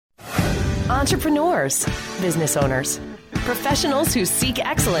Entrepreneurs, business owners, professionals who seek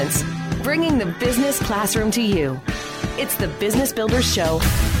excellence, bringing the business classroom to you. It's the Business Builders Show.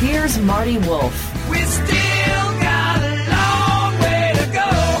 Here's Marty Wolf. We still got a long way to go.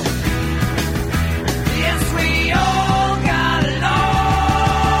 Yes, we all got a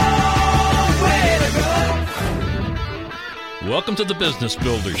long way to go. Welcome to the Business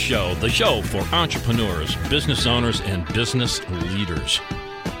Builders Show, the show for entrepreneurs, business owners, and business leaders.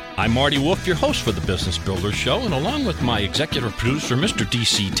 I'm Marty Wolf, your host for the Business Builders Show, and along with my executive producer, Mr.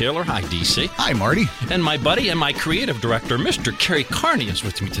 D.C. Taylor. Hi, D.C. Hi, Marty. And my buddy and my creative director, Mr. Kerry Carney, is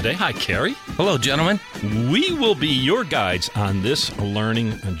with me today. Hi, Kerry. Hello, gentlemen. We will be your guides on this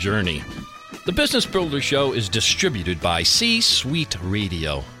learning journey. The Business Builders Show is distributed by C-Suite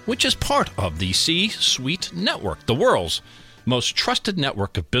Radio, which is part of the C-Suite Network, the world's most trusted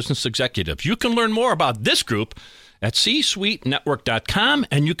network of business executives. You can learn more about this group at csuitenetwork.com,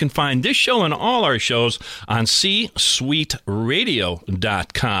 and you can find this show and all our shows on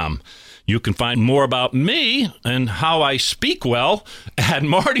csuiteradio.com. You can find more about me and how I speak well at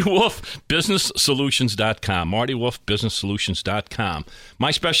MartyWolfBusinessSolutions.com, MartyWolfBusinessSolutions.com. My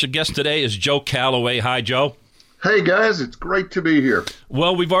special guest today is Joe Calloway. Hi, Joe. Hey guys, it's great to be here.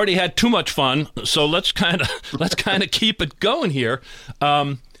 Well, we've already had too much fun, so let's kind of keep it going here.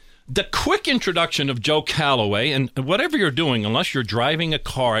 The quick introduction of Joe Calloway, and whatever you're doing, unless you're driving a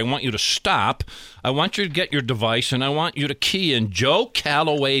car, I want you to stop. I want you to get your device, and I want you to key in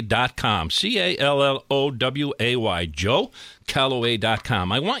joecalloway.com, C-A-L-L-O-W-A-Y,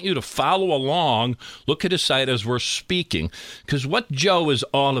 joecalloway.com. I want you to follow along, look at his site as we're speaking, because what Joe is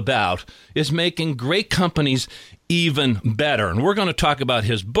all about is making great companies even better. And we're going to talk about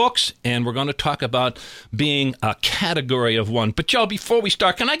his books, and we're going to talk about being a category of one. But, Joe, before we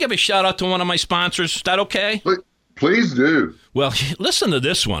start, can I give a shout-out to one of my sponsors? Is that okay? Please do. Well, listen to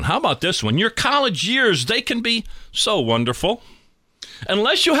this one. How about this one? Your college years, they can be so wonderful.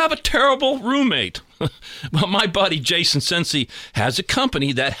 Unless you have a terrible roommate. Well, my buddy Jason Sensi has a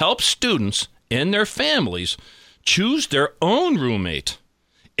company that helps students and their families choose their own roommate.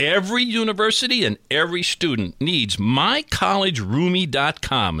 Every university and every student needs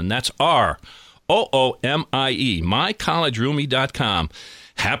mycollegeroomie.com, and that's R-O-O-M-I-E, mycollegeroomie.com.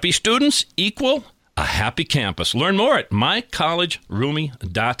 Happy students equal a happy campus. Learn more at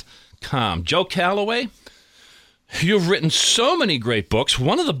mycollegeroomie.com. Joe Calloway, you've written so many great books.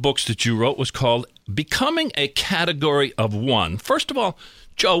 One of the books that you wrote was called Becoming a Category of One. First of all,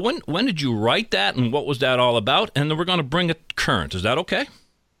 Joe, when did you write that, and what was that all about? And then we're going to bring it current. Is that okay?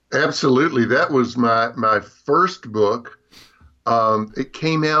 Absolutely. That was my first book. It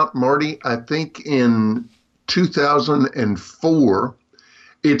came out, Marty, I think in 2004.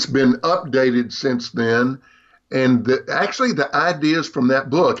 It's been updated since then. And actually the ideas from that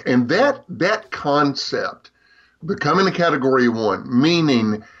book and that concept, becoming a category one,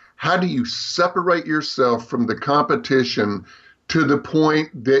 meaning how do you separate yourself from the competition to the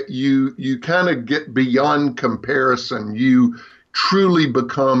point that you kind of get beyond comparison. You truly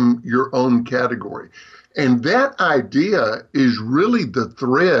become your own category. And that idea is really the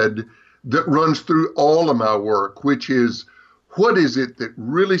thread that runs through all of my work, which is what is it that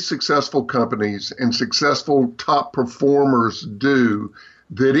really successful companies and successful top performers do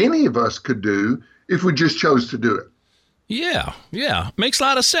that any of us could do if we just chose to do it? Yeah. Makes a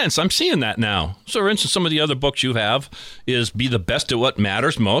lot of sense. I'm seeing that now. So, for instance, some of the other books you have is Be the Best at What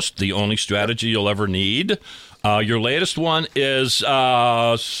Matters Most, the only strategy you'll ever need. Your latest one is,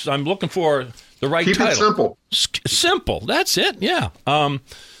 I'm looking for the right title. Keep it simple. Simple. That's it. Yeah.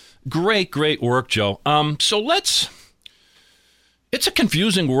 Great work, Joe. It's a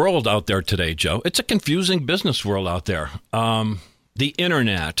confusing world out there today, Joe. It's a confusing business world out there. The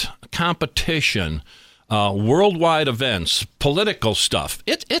internet, competition, worldwide events, political stuff.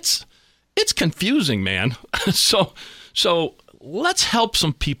 It's confusing, man. So let's help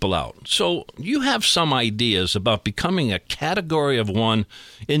some people out. So you have some ideas about becoming a category of one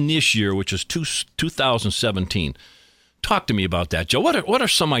in this year, which is 2017. Talk to me about that, Joe. What are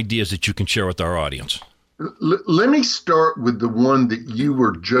some ideas that you can share with our audience? Let me start with the one that you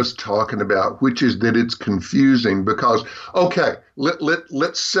were just talking about, which is that it's confusing because, okay,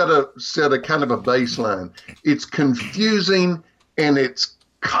 let's set a kind of a baseline. It's confusing and it's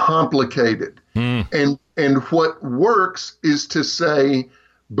complicated. And what works is to say,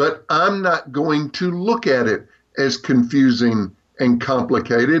 but I'm not going to look at it as confusing and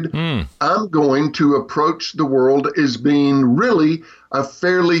complicated. I'm going to approach the world as being really a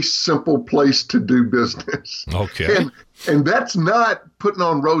fairly simple place to do business. Okay. And that's not putting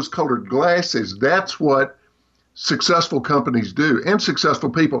on rose-colored glasses. That's what successful companies do and successful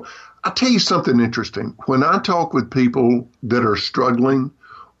people. I'll tell you something interesting. When I talk with people that are struggling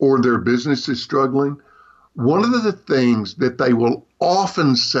or their business is struggling, one of the things that they will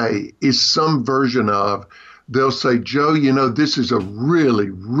often say is some version of, they'll say, Joe, this is a really,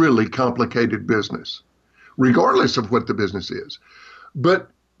 really complicated business, regardless of what the business is. But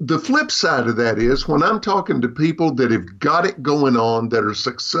the flip side of that is when I'm talking to people that have got it going on, that are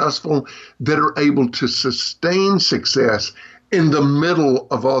successful, that are able to sustain success in the middle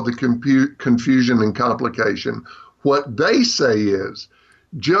of all the confusion and complication, what they say is,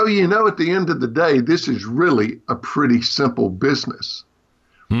 Joe, at the end of the day, this is really a pretty simple business.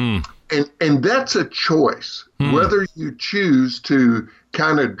 And that's a choice, whether you choose to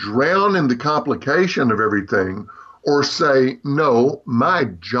kind of drown in the complication of everything or say, no, my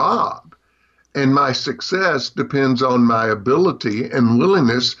job and my success depends on my ability and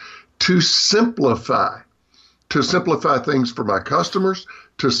willingness to simplify things for my customers,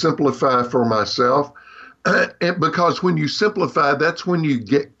 to simplify for myself. And because when you simplify, that's when you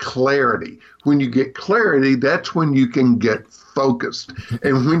get clarity. When you get clarity, that's when you can get focused.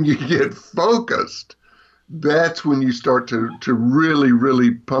 And when you get focused, that's when you start to really,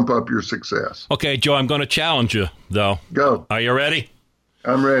 really pump up your success. Okay, Joe, I'm going to challenge you, though. Go. Are you ready?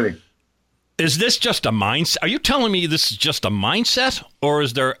 I'm ready. Is this just a mindset? Are you telling me this is just a mindset, or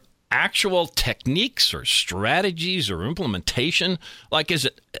is there actual techniques or strategies or implementation? Like, is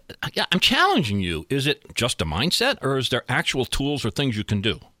it, I'm challenging you, is it just a mindset, or is there actual tools or things you can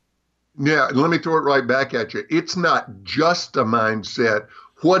do? Yeah, let me throw it right back at you. It's not just a mindset.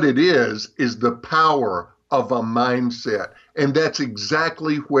 What it is the power of a mindset. And that's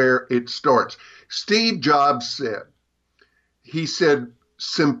exactly where it starts. Steve Jobs he said,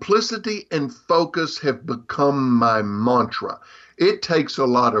 simplicity and focus have become my mantra. It takes a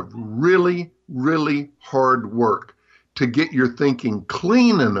lot of really, really hard work to get your thinking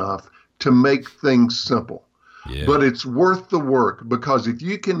clean enough to make things simple. Yeah. But it's worth the work, because if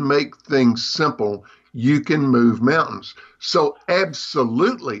you can make things simple, you can move mountains. So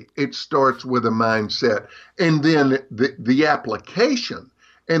absolutely, it starts with a mindset. And then the application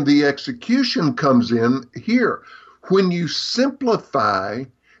and the execution comes in here. When you simplify,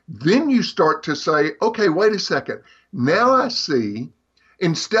 then you start to say, okay, wait a second. Now I see,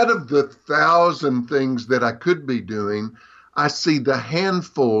 instead of the 1,000 things that I could be doing, I see the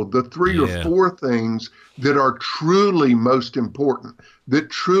handful, the 3 or 4 things that are truly most important, that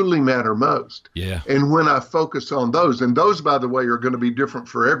truly matter most. Yeah. And when I focus on those, and those, by the way, are going to be different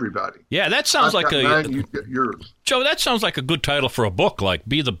for everybody. Yeah, that sounds like you get yours. Joe, that sounds like a good title for a book, like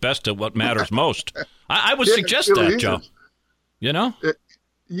Be the Best at What Matters Most. I would suggest really that, is. Joe. You know?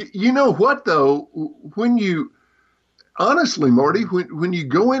 You know what, though? Honestly, Marty, when you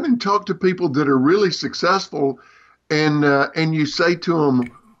go in and talk to people that are really successful, and you say to them,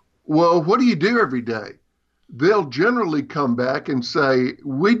 well, what do you do every day? They'll generally come back and say,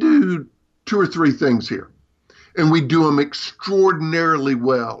 we do 2 or 3 things here, and we do them extraordinarily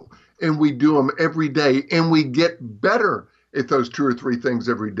well, and we do them every day, and we get better at those 2 or 3 things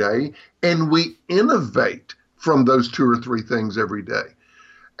every day, and we innovate from those 2 or 3 things every day,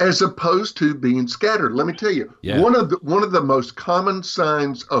 as opposed to being scattered. Let me tell you, one of the most common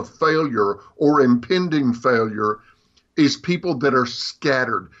signs of failure or impending failure is people that are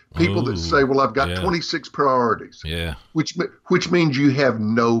scattered, people that say, well, I've got 26 priorities, which means you have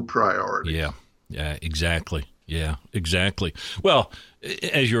no priorities. Yeah, exactly. Yeah, exactly. Well,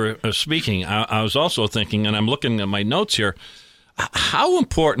 as you're speaking, I was also thinking, and I'm looking at my notes here, how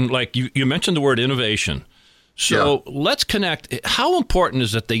important, like you mentioned the word innovation. So let's connect. How important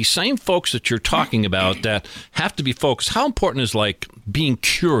is it these same folks that you're talking about that have to be focused? How important is like being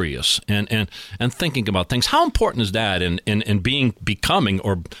curious and thinking about things? How important is that in becoming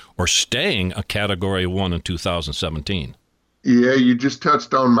or staying a Category 1 in 2017? Yeah, you just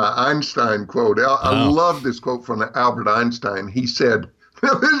touched on my Einstein quote. I love this quote from Albert Einstein. He said,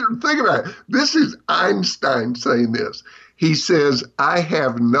 think about it. This is Einstein saying this. He says, I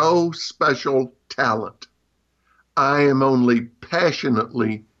have no special talent. I am only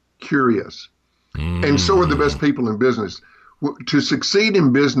passionately curious. And so are the best people in business. To succeed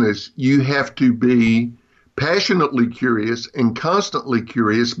in business, you have to be passionately curious and constantly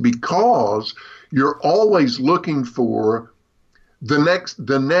curious, because you're always looking for the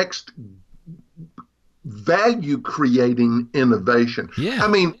next value creating innovation. Yeah. I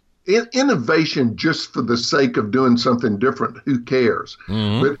mean, innovation just for the sake of doing something different, who cares?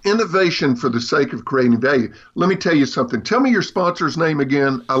 But innovation for the sake of creating value. Let me tell you something. Tell me your sponsor's name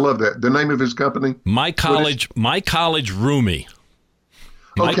again. I love that. The name of his company? My College Roomie.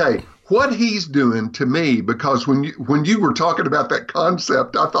 Okay. what he's doing to me, because when you were talking about that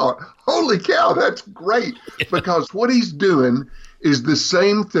concept, I thought, holy cow, that's great. Because what he's doing is the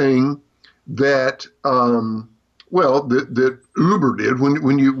same thing that that Uber did.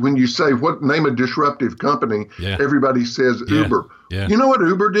 When you say what name a disruptive company, everybody says Uber. Yeah. You know what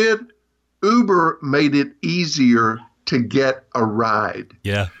Uber did? Uber made it easier to get a ride.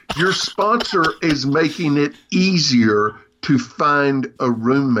 Yeah. Your sponsor is making it easier to find a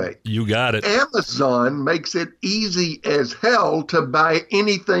roommate. You got it. Amazon makes it easy as hell to buy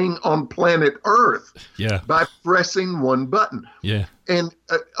anything on planet Earth by pressing one button. Yeah. And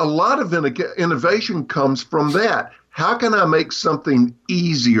a lot of innovation comes from that. How can I make something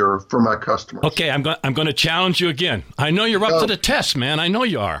easier for my customers? Okay, I'm going to challenge you again. I know you're up to the test, man. I know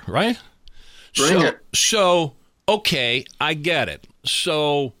you are, right? Bring it. So, okay, I get it.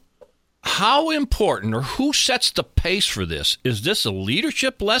 So, how important or who sets the pace for this? Is this a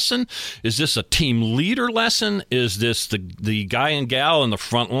leadership lesson? Is this a team leader lesson? Is this the guy and gal in the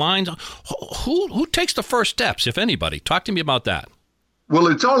front lines? Who takes the first steps, if anybody? Talk to me about that. Well,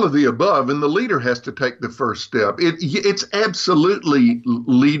 it's all of the above, and the leader has to take the first step. It's absolutely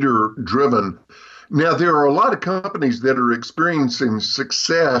leader-driven. Now, there are a lot of companies that are experiencing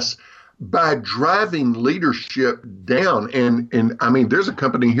success by driving leadership down. And I mean, there's a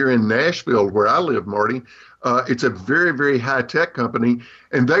company here in Nashville where I live, Marty. It's a very, very high-tech company,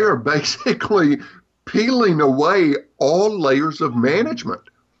 and they are basically peeling away all layers of management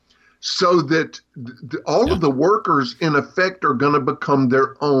so that all of the workers, in effect, are going to become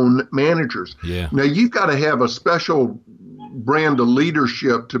their own managers. Yeah. Now, you've got to have a special brand of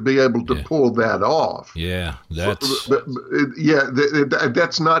leadership to be able to pull that off. Yeah, that's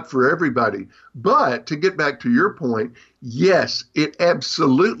that's not for everybody. But to get back to your point, yes, it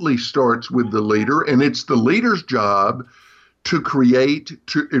absolutely starts with the leader, and it's the leader's job to create,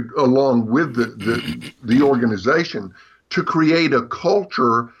 along with the organization, to create a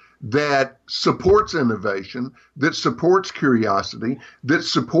culture that supports innovation, that supports curiosity, that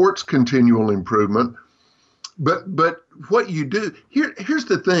supports continual improvement. But what you do, here's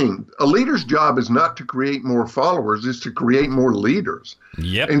the thing. A leader's job is not to create more followers, it's to create more leaders.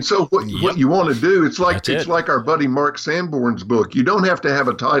 Yep. And so what you want to do, it's like our buddy Mark Sanborn's book. You don't have to have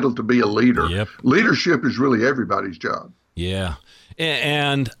a title to be a leader. Yep. Leadership is really everybody's job. Yeah.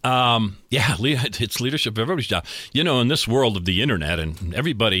 And it's leadership, everybody's job. You know, in this world of the internet and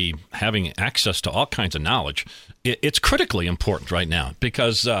everybody having access to all kinds of knowledge, it's critically important right now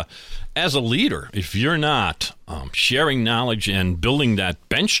because as a leader, if you're not sharing knowledge and building that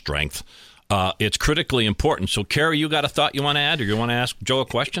bench strength, it's critically important. So, Carrie, you got a thought you want to add or you want to ask Joe a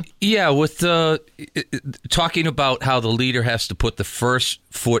question? Yeah, with talking about how the leader has to put the first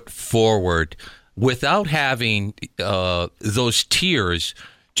foot forward without having those tiers,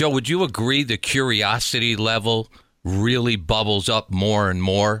 Joe, would you agree the curiosity level really bubbles up more and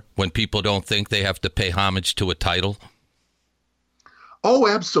more when people don't think they have to pay homage to a title? Oh,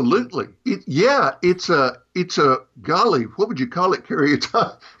 absolutely. It's a golly, what would you call it, Kerry?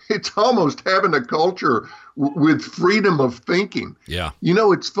 It's almost having a culture with freedom of thinking. Yeah. You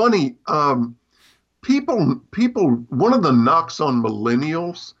know, it's funny. People. One of the knocks on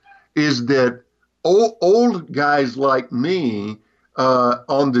millennials is that old guys like me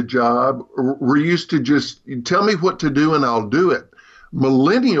on the job were used to just tell me what to do and I'll do it.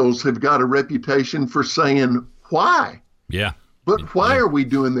 Millennials have got a reputation for saying why. Yeah. But why are we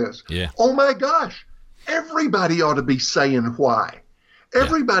doing this? Yeah. Oh my gosh, everybody ought to be saying why.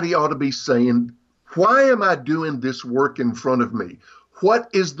 Everybody ought to be saying, why am I doing this work in front of me? What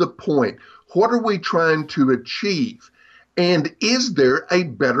is the point? What are we trying to achieve? And is there a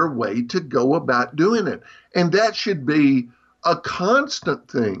better way to go about doing it? And that should be a constant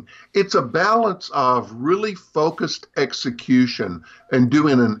thing. It's a balance of really focused execution and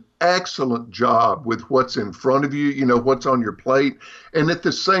doing an excellent job with what's in front of you, you know, what's on your plate. And at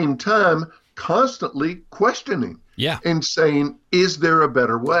the same time, constantly questioning and saying, is there a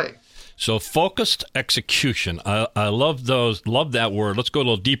better way? So focused execution. I love that word. Let's go a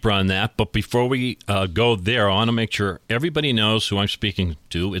little deeper on that. But before we go there, I want to make sure everybody knows who I'm speaking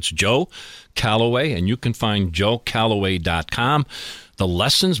to. It's Joe Calloway, and you can find joecalloway.com. The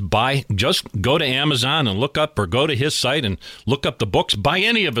lessons, just go to Amazon and look up, or go to his site and look up the books. Buy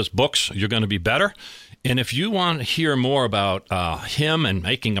any of his books. You're going to be better. And if you want to hear more about him and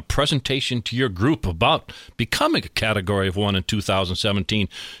making a presentation to your group about becoming a Category of 1 in 2017,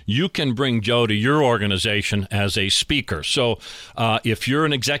 you can bring Joe to your organization as a speaker. So if you're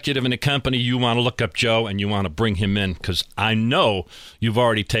an executive in a company, you want to look up Joe and you want to bring him in, because I know you've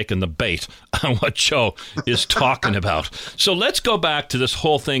already taken the bait on what Joe is talking about. So let's go back to this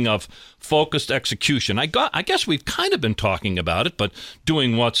whole thing of focused execution. I guess we've kind of been talking about it, but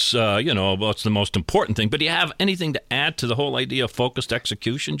doing what's the most important thing. But do you have anything to add to the whole idea of focused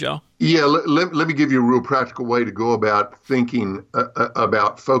execution, Joe? Yeah, let me give you a real practical way to go about thinking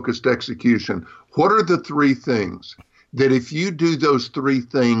about focused execution. What are the three things that if you do those three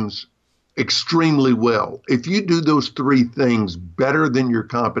things extremely well, if you do those three things better than your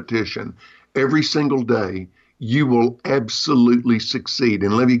competition every single day, you will absolutely succeed.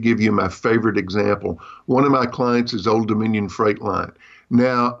 And let me give you my favorite example. One of my clients is Old Dominion Freight Line.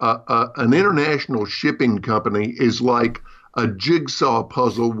 Now, an international shipping company is like a jigsaw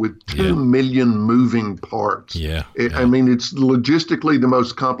puzzle with 2 million moving parts. I mean, it's logistically the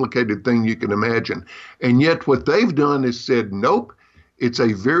most complicated thing you can imagine. And yet what they've done is said, nope, it's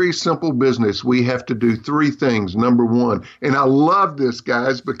a very simple business. We have to do three things. Number one, and I love this,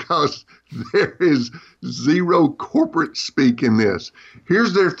 guys, because there is zero corporate speak in this.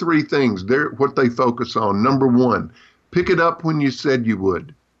 Here's their three things. What they focus on. Number one, pick it up when you said you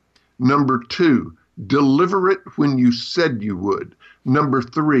would. Number two, deliver it when you said you would. Number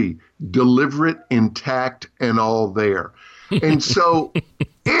three, deliver it intact and all there. And so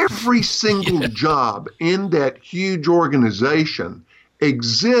every single job in that huge organization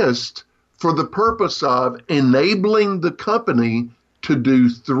exists for the purpose of enabling the company to do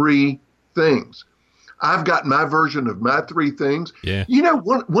three things. I've got my version of my three things. Yeah. You know,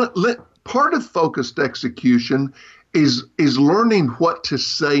 part of focused execution is learning what to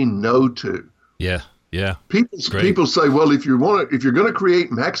say no to. Yeah. People say, well, if you're going to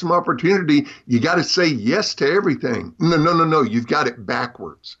create maximum opportunity, you got to say yes to everything. No. You've got it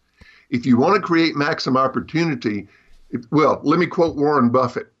backwards. If you want to create maximum opportunity, let me quote Warren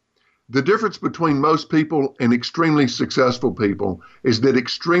Buffett. The difference between most people and extremely successful people is that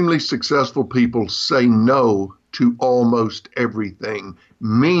extremely successful people say no to almost everything,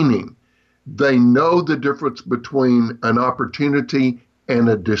 meaning they know the difference between an opportunity and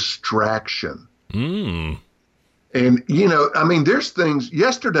a distraction. And, there's things.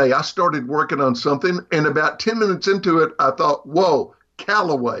 Yesterday, I started working on something, and about 10 minutes into it, I thought, whoa,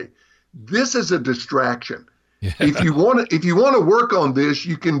 Calloway, this is a distraction. Yeah. If you want to work on this,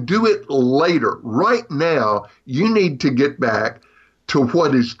 you can do it later. Right now, you need to get back to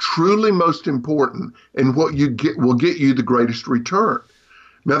what is truly most important and what will get you the greatest return.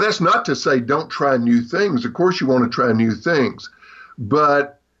 Now, that's not to say don't try new things. Of course, you want to try new things.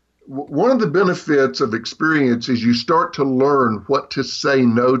 But one of the benefits of experience is you start to learn what to say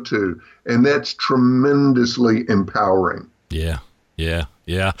no to, and that's tremendously empowering. Yeah.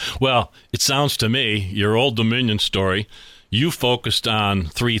 Well, it sounds to me, your Old Dominion story, you focused on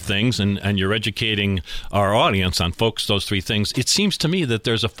three things, and you're educating our audience on those three things. It seems to me that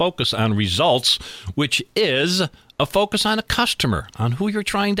there's a focus on results, which is a focus on a customer, on who you're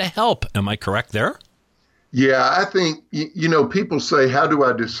trying to help. Am I correct there? Yeah, I think, people say, how do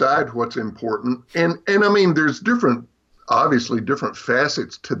I decide what's important? And I mean, there's obviously different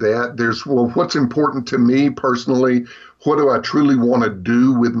facets to that. There's, what's important to me personally? What do I truly want to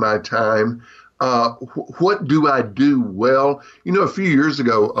do with my time? What do I do well? A few years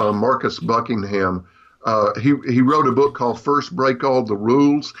ago, Marcus Buckingham, he wrote a book called First Break All the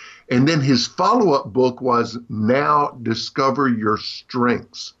Rules. And then his follow-up book was Now Discover Your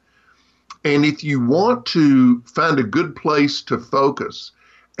Strengths. And if you want to find a good place to focus,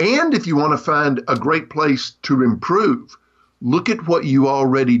 and if you want to find a great place to improve, look at what you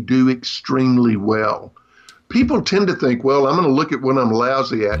already do extremely well. People tend to think, well, I'm going to look at what I'm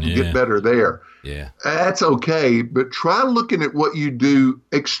lousy at and get better there. Yeah. That's okay, but try looking at what you do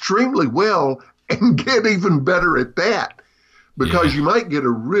extremely well and get even better at that, because you might get a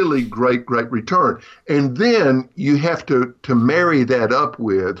really great return. And then you have to marry that up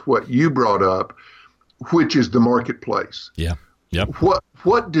with what you brought up, which is the marketplace. Yeah. Yep.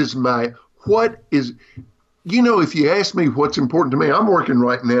 If you ask me what's important to me, I'm working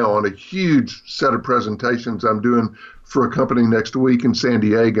right now on a huge set of presentations I'm doing for a company next week in San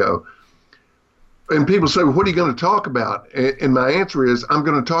Diego. And people say, well, what are you going to talk about? And my answer is, I'm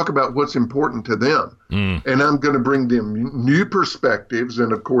going to talk about what's important to them. And I'm going to bring them new perspectives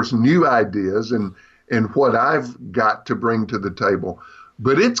and, of course, new ideas and what I've got to bring to the table.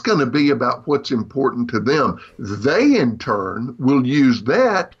 But it's going to be about what's important to them. They, in turn, will use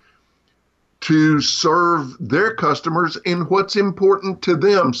that to serve their customers in what's important to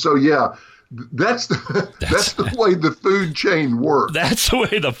them. So yeah, that's the way the food chain works. That's the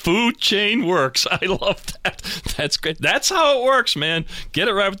way the food chain works. I love that. That's great. That's how it works, man. Get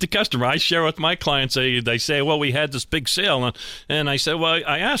it right with the customer. I share with my clients. They say, well, we had this big sale. And I said, well,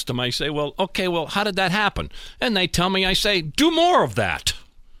 I asked them. I say, well, okay, well, how did that happen? And they tell me, I say, do more of that.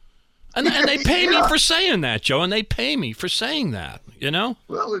 And they pay me for saying that, Joe, and they pay me for saying that, you know?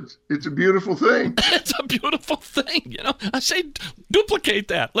 Well, it's a beautiful thing. It's a beautiful thing, you know? I say duplicate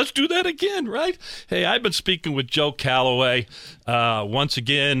that. Let's do that again, right? Hey, I've been speaking with Joe Calloway. Once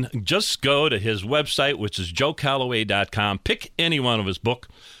again, just go to his website, which is joecalloway.com. Pick any one of his book.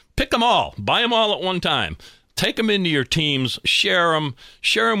 Pick them all. Buy them all at one time. Take them into your teams, share them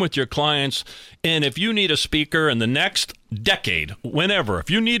with your clients. And if you need a speaker in the next decade, whenever, if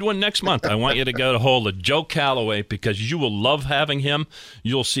you need one next month, I want you to get a hold of Joe Calloway, because you will love having him.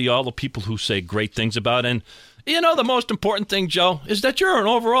 You'll see all the people who say great things about it. And, you know, the most important thing, Joe, is that you're an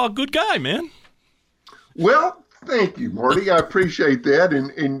overall good guy, man. Well, thank you, Marty. I appreciate that.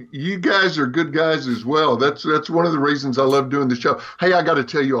 And you guys are good guys as well. That's one of the reasons I love doing the show. Hey, I got to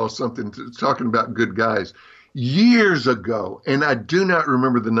tell you all something, talking about good guys. Years ago, and I do not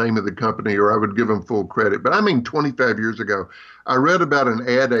remember the name of the company, or I would give them full credit, but I mean 25 years ago, I read about an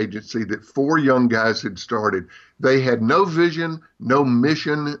ad agency that 4 young guys had started. They had no vision, no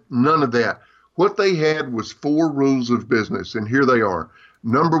mission, none of that. What they had was 4 rules of business, and here they are.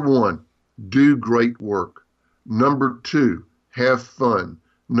 Number 1, do great work. Number 2, have fun.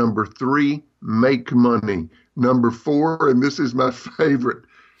 Number 3, make money. Number 4, and this is my favorite,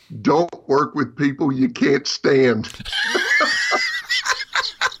 don't work with people you can't stand.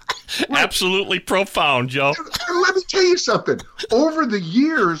 Absolutely profound, Joe. Let me tell you something. Over the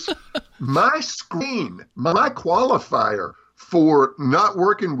years, my qualifier for not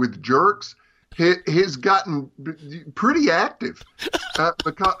working with jerks has gotten pretty active.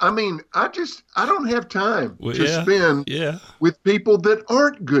 Because I don't have time to spend with people that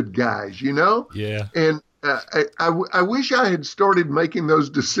aren't good guys, you know? Yeah. And I wish I had started making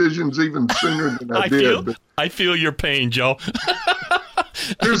those decisions even sooner than I did. I feel your pain, Joe.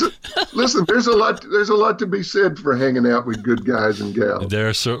 There's a lot to be said for hanging out with good guys and gals.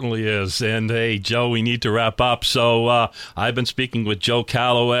 There certainly is. And hey, Joe, we need to wrap up. So I've been speaking with Joe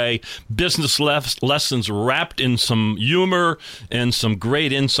Calloway. Business lessons wrapped in some humor and some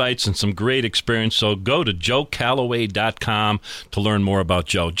great insights and some great experience. So go to joecalloway.com to learn more about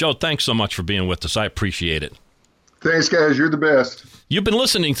Joe. Joe, thanks so much for being with us. I appreciate it. Thanks, guys. You're the best. You've been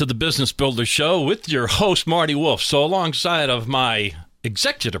listening to the Business Builder Show with your host, Marty Wolf. So alongside of my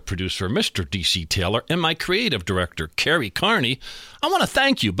executive producer, Mr. D.C. Taylor, and my creative director, Carrie Carney, I want to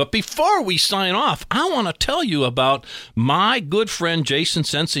thank you. But before we sign off, I want to tell you about my good friend Jason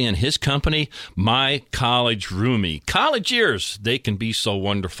Sensi and his company, My College Roomie. College years, they can be so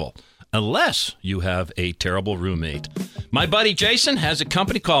wonderful, unless you have a terrible roommate. My buddy Jason has a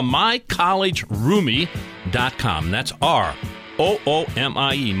company called mycollegeroomie.com. That's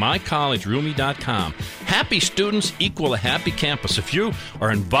ROOMIE, mycollegeroomie.com. Happy students equal a happy campus. If you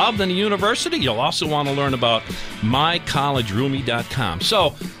are involved in a university, you'll also want to learn about mycollegeroomie.com.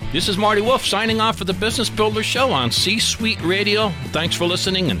 So, this is Marty Wolf signing off for the Business Builder Show on C-Suite Radio. Thanks for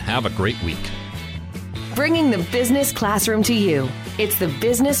listening and have a great week. Bringing the business classroom to you. It's the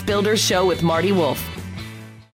Business Builder Show with Marty Wolf.